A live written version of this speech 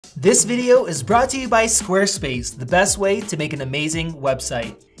This video is brought to you by Squarespace, the best way to make an amazing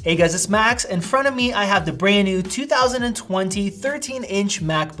website. Hey guys, it's Max. In front of me, I have the brand new 2020 13-inch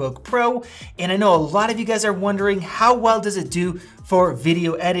MacBook Pro, and I know a lot of you guys are wondering how well does it do for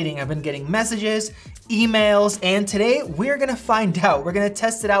video editing. I've been getting messages, emails, and today we're gonna find out. We're gonna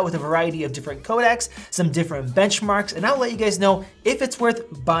test it out with a variety of different codecs, some different benchmarks, and I'll let you guys know if it's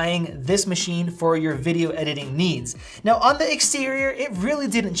worth buying this machine for your video editing needs. Now on the exterior, it really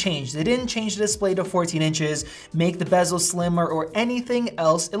didn't change. They didn't change the display to 14 inches, make the bezel slimmer, or anything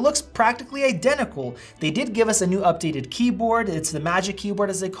else. It looks practically identical. They did give us a new updated keyboard. It's the Magic Keyboard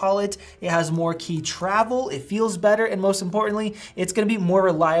as they call it. It has more key travel, it feels better, and most importantly, it's gonna be more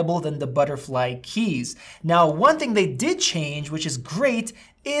reliable than the butterfly keys. Now, one thing they did change, which is great,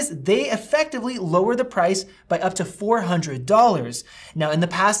 is they effectively lower the price by up to $400. Now, in the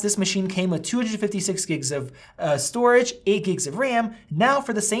past, this machine came with 256 gigs of storage, 8 gigs of RAM. Now,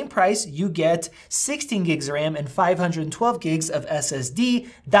 for the same price, you get 16 gigs of RAM and 512 gigs of SSD.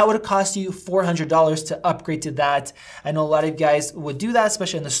 That would cost you $400 to upgrade to that. I know a lot of guys would do that,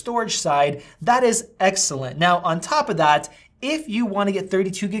 especially on the storage side. That is excellent. Now, on top of that, if you want to get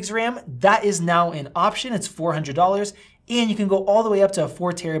 32 gigs RAM, that is now an option. It's $400. And you can go all the way up to a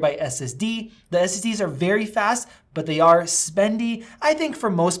 4 terabyte SSD. The SSDs are very fast, but they are spendy. I think for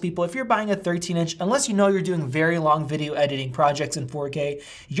most people, if you're buying a 13-inch, unless you know you're doing very long video editing projects in 4K,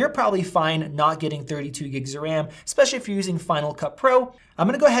 you're probably fine not getting 32 gigs of RAM, especially if you're using Final Cut Pro. I'm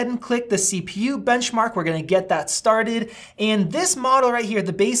gonna go ahead and click the CPU benchmark. We're gonna get that started. And this model right here,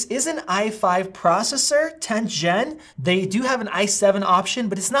 the base is an i5 processor, 10th gen. They do have an i7 option,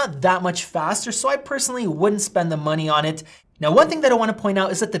 but it's not that much faster, so I personally wouldn't spend the money on it. Now, one thing that I want to point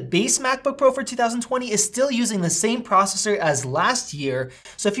out is that the base MacBook Pro for 2020 is still using the same processor as last year.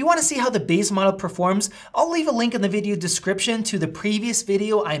 So if you want to see how the base model performs, I'll leave a link in the video description to the previous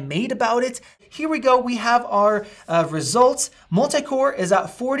video I made about it. Here we go, we have our results. Multi-core is at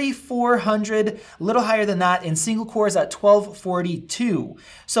 4400, a little higher than that, and single core is at 1242.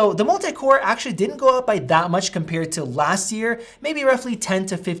 So the multi-core actually didn't go up by that much compared to last year, maybe roughly 10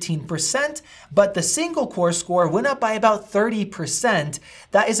 to 15%, but the single core score went up by about 30%.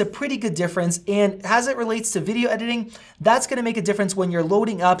 That is a pretty good difference, and as it relates to video editing, that's gonna make a difference when you're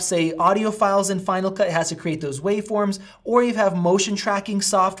loading up, say, audio files in Final Cut. It has to create those waveforms, or you have motion tracking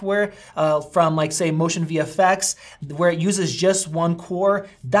software from like, say, Motion VFX, where it uses just one core.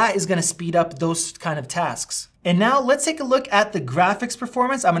 That is gonna speed up those kind of tasks. And now let's take a look at the graphics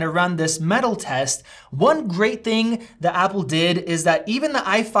performance. I'm gonna run this metal test. One great thing that Apple did is that even the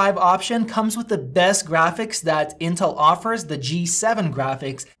i5 option comes with the best graphics that Intel offers, the G7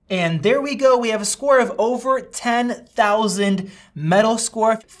 graphics. And there we go, we have a score of over 10,000 metal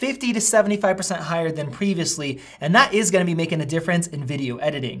score, 50 to 75% higher than previously. And that is gonna be making a difference in video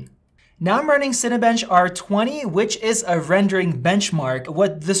editing. Now I'm running Cinebench R20, which is a rendering benchmark.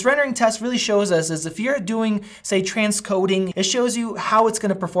 What this rendering test really shows us is if you're doing, say, transcoding, it shows you how it's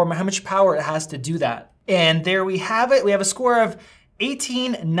gonna perform and how much power it has to do that. And there we have it. We have a score of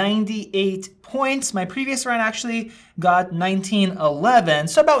 1898 points. My previous run actually got 1911,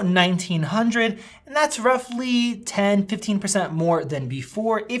 so about 1900, and that's roughly 10-15% more than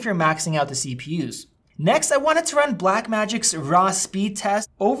before if you're maxing out the CPUs. Next, I wanted to run Blackmagic's raw speed test,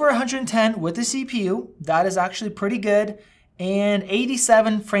 over 110 with the CPU. That is actually pretty good, and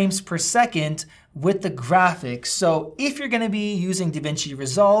 87 frames per second with the graphics. So if you're gonna be using DaVinci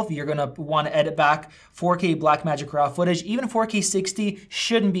Resolve, you're gonna wanna edit back 4K Blackmagic raw footage. Even 4K 60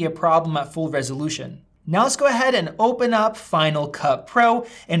 shouldn't be a problem at full resolution. Now let's go ahead and open up Final Cut Pro.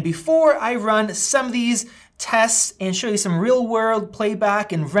 And before I run some of these tests and show you some real world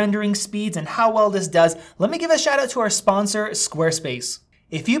playback and rendering speeds and how well this does, let me give a shout out to our sponsor, Squarespace.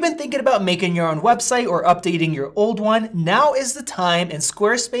 If you've been thinking about making your own website or updating your old one, now is the time, and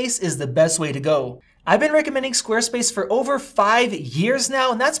Squarespace is the best way to go. I've been recommending Squarespace for over 5 years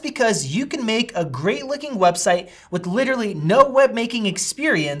now, and that's because you can make a great looking website with literally no web making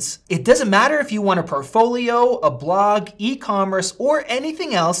experience. It doesn't matter if you want a portfolio, a blog, e-commerce, or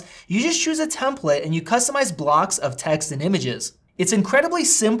anything else. You just choose a template and you customize blocks of text and images. It's incredibly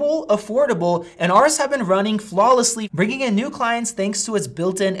simple, affordable, and ours have been running flawlessly, bringing in new clients thanks to its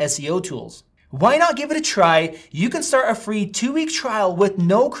built-in SEO tools. Why not give it a try? You can start a free 2-week trial with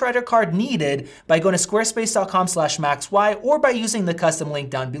no credit card needed by going to squarespace.com/maxy or by using the custom link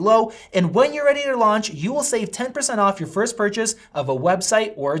down below. And when you're ready to launch, you will save 10% off your first purchase of a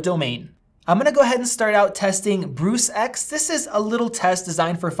website or a domain. I'm gonna go ahead and start out testing Bruce X. This is a little test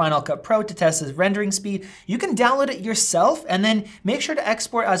designed for Final Cut Pro to test its rendering speed. You can download it yourself and then make sure to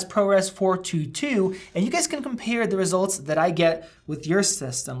export as ProRes 422, and you guys can compare the results that I get with your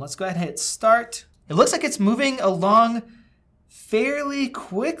system. Let's go ahead and hit start. It looks like it's moving along fairly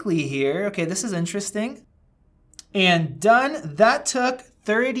quickly here. Okay, this is interesting. And done. That took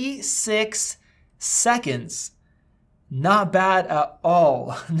 36 seconds. Not bad at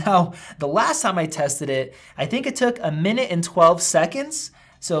all. Now, the last time I tested it, I think it took 1 minute and 12 seconds.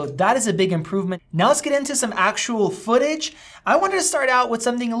 So that is a big improvement. Now let's get into some actual footage. I wanted to start out with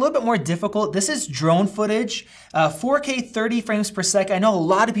something a little bit more difficult. This is drone footage, 4K 30 frames per second. I know a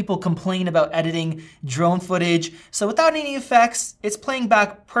lot of people complain about editing drone footage. So without any effects, it's playing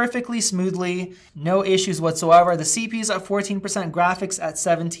back perfectly smoothly. No issues whatsoever. The CPU is at 14%, graphics at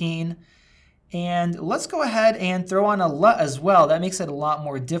 17. And let's go ahead and throw on a LUT as well. That makes it a lot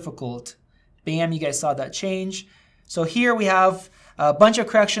more difficult. Bam, you guys saw that change. So here we have a bunch of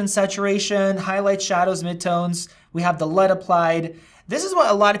corrections, saturation, highlights, shadows, midtones. We have the LUT applied. This is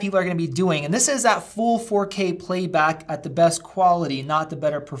what a lot of people are gonna be doing. And this is at full 4K playback at the best quality, not the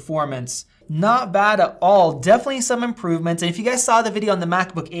better performance. Not bad at all. Definitely some improvements. And if you guys saw the video on the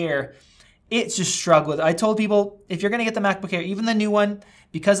MacBook Air, it just struggled. I told people, if you're gonna get the MacBook Air, even the new one,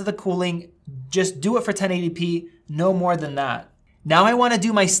 because of the cooling, just do it for 1080p, no more than that. Now I wanna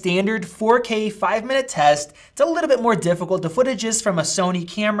do my standard 4K 5-minute test. It's a little bit more difficult. The footage is from a Sony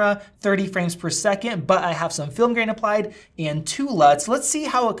camera, 30 frames per second, but I have some film grain applied and 2 LUTs. Let's see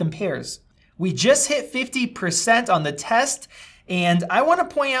how it compares. We just hit 50% on the test, and I wanna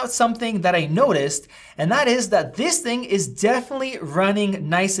point out something that I noticed, and that is that this thing is definitely running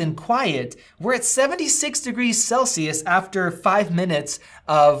nice and quiet. We're at 76 degrees Celsius after 5 minutes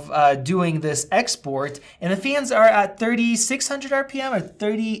of doing this export, and the fans are at 3,600 RPM, or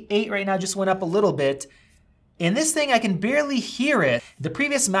 38 right now, just went up a little bit. In this thing, I can barely hear it. The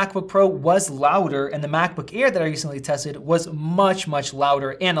previous MacBook Pro was louder, and the MacBook Air that I recently tested was much, much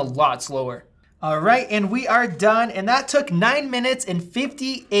louder and a lot slower. All right, and we are done, and that took 9 minutes and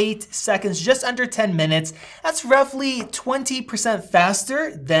 58 seconds, just under 10 minutes. That's roughly 20%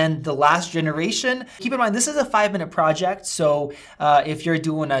 faster than the last generation. Keep in mind, this is a 5-minute project, so if you're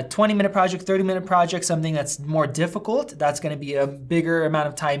doing a 20-minute project, 30-minute project, something that's more difficult, that's gonna be a bigger amount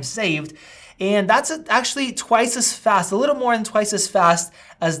of time saved. And that's actually twice as fast, a little more than twice as fast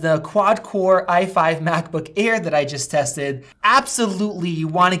as the quad-core i5 MacBook Air that I just tested. Absolutely, you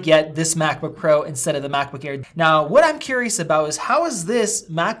want to get this MacBook Pro instead of the MacBook Air. Now, what I'm curious about is how is this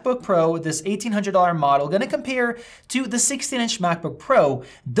MacBook Pro, this $1,800 model, going to compare to the 16-inch MacBook Pro?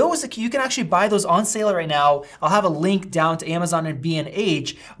 Those, you can actually buy those on sale right now. I'll have a link down to Amazon and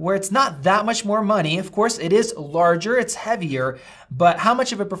B&H where it's not that much more money. Of course, it is larger, it's heavier, but how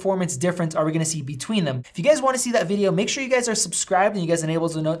much of a performance difference are we going to see between them? If you guys want to see that video, make sure you guys are subscribed and you guys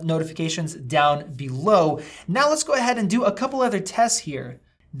enable the notifications down below. Now let's go ahead and do a couple other tests here.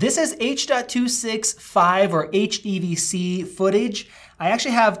 This is H.265 or HEVC footage. I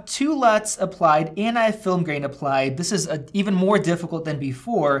actually have 2 LUTs applied and I have film grain applied. This is even more difficult than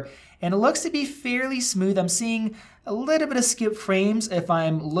before, and it looks to be fairly smooth. I'm seeing a little bit of skip frames if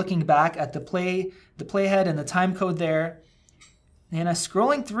I'm looking back at the playhead and the time code there. And I'm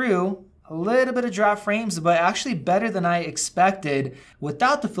scrolling through, a little bit of drop frames, but actually better than I expected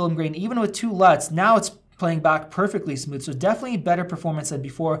without the film grain, even with 2 LUTs. Now it's playing back perfectly smooth, so definitely better performance than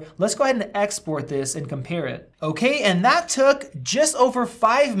before. Let's go ahead and export this and compare it. Okay, and that took just over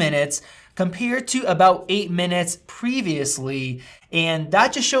 5 minutes compared to about 8 minutes previously. And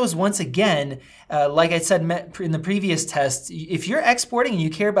that just shows once again, like I said in the previous test, if you're exporting and you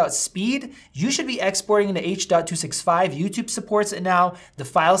care about speed, you should be exporting into H.265. YouTube supports it now. The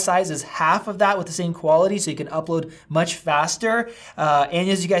file size is half of that with the same quality, so you can upload much faster. And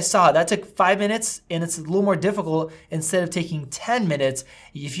as you guys saw, that took 5 minutes and it's a little more difficult instead of taking 10 minutes.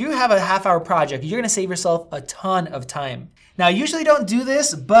 If you have a half-hour project, you're gonna save yourself a ton of time. Now, I usually don't do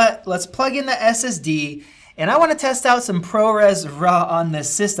this, but let's plug in the SSD. And I want to test out some ProRes RAW on this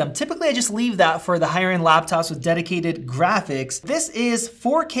system. Typically, I just leave that for the higher-end laptops with dedicated graphics. This is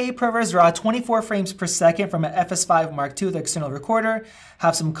 4K ProRes RAW, 24 frames per second from an FS5 Mark II with external recorder.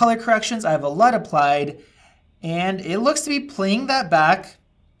 Have some color corrections. I have a LUT applied, and it looks to be playing that back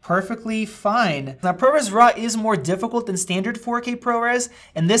perfectly fine. Now, ProRes RAW is more difficult than standard 4K ProRes,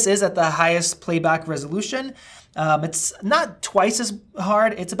 and this is at the highest playback resolution. It's not twice as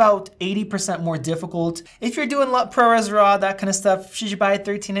hard. It's about 80% more difficult. If you're doing ProRes RAW, that kind of stuff, should you buy a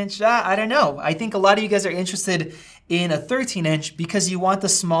 13-inch? I don't know. I think a lot of you guys are interested in a 13-inch because you want the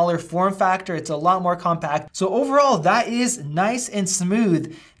smaller form factor. It's a lot more compact. So overall, that is nice and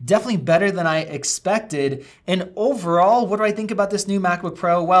smooth. Definitely better than I expected. And overall, what do I think about this new MacBook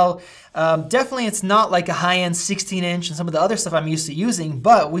Pro? Well, definitely it's not like a high-end 16-inch and some of the other stuff I'm used to using,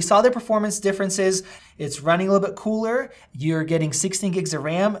 but we saw the performance differences. It's running a little bit cooler. You're getting 16 gigs of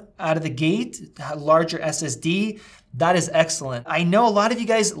RAM out of the gate, larger SSD. That is excellent. I know a lot of you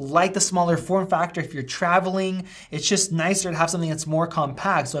guys like the smaller form factor if you're traveling. It's just nicer to have something that's more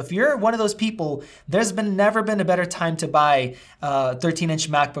compact. So if you're one of those people, there's never been a better time to buy a 13-inch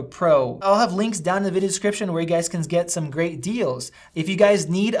MacBook Pro. I'll have links down in the video description where you guys can get some great deals. If you guys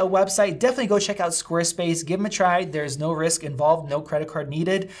need a website, definitely go check out Squarespace. Give them a try. There's no risk involved, no credit card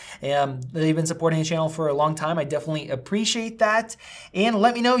needed. They've been supporting the channel for a long time. I definitely appreciate that. And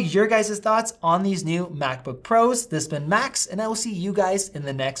let me know your guys' thoughts on these new MacBook Pros. This has been Max, and I will see you guys in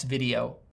the next video.